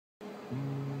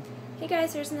Hey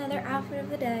guys, here's another outfit of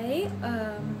the day.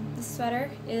 This sweater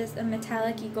is a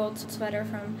metallic-y gold sweater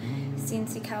from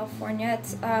CNC, California.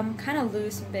 It's kind of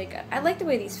loose and big. I like the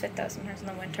way these fit though sometimes in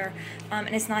the winter, and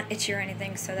it's not itchy or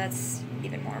anything, so that's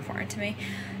even more important to me.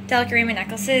 Delicate rainbow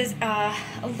necklaces, a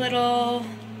little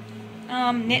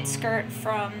knit skirt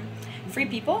from Free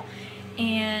People,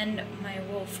 and my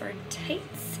Wolford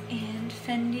tights and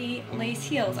Fendi lace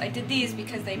heels. I did these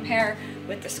because they pair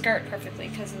with the skirt perfectly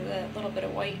because of the little bit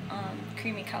of white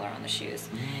creamy color on the shoes.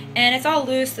 And it's all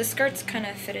loose. The skirt's kind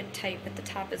of fitted tight, but the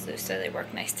top is loose, so they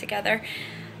work nice together.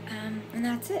 And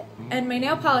that's it. And my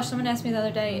nail polish, someone asked me the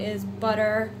other day, is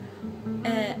Butter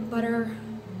by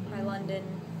London.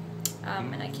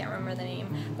 And I can't remember the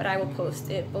name, but I will post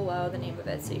it below, the name of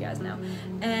it, so you guys know.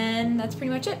 And that's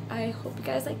pretty much it. I hope you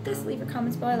guys like this. Leave your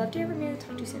comments below. I love to hear from you.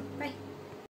 Talk to you soon. Bye.